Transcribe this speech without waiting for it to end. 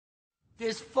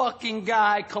This fucking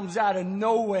guy comes out of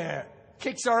nowhere,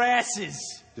 kicks our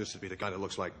asses. This would be the guy that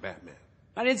looks like Batman.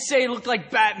 I didn't say he looked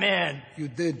like Batman. You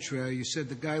did, Trey. You said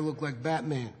the guy looked like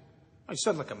Batman. I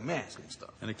said like a mask and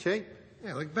stuff. And a cape?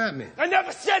 Yeah, like Batman. I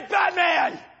never said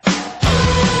Batman!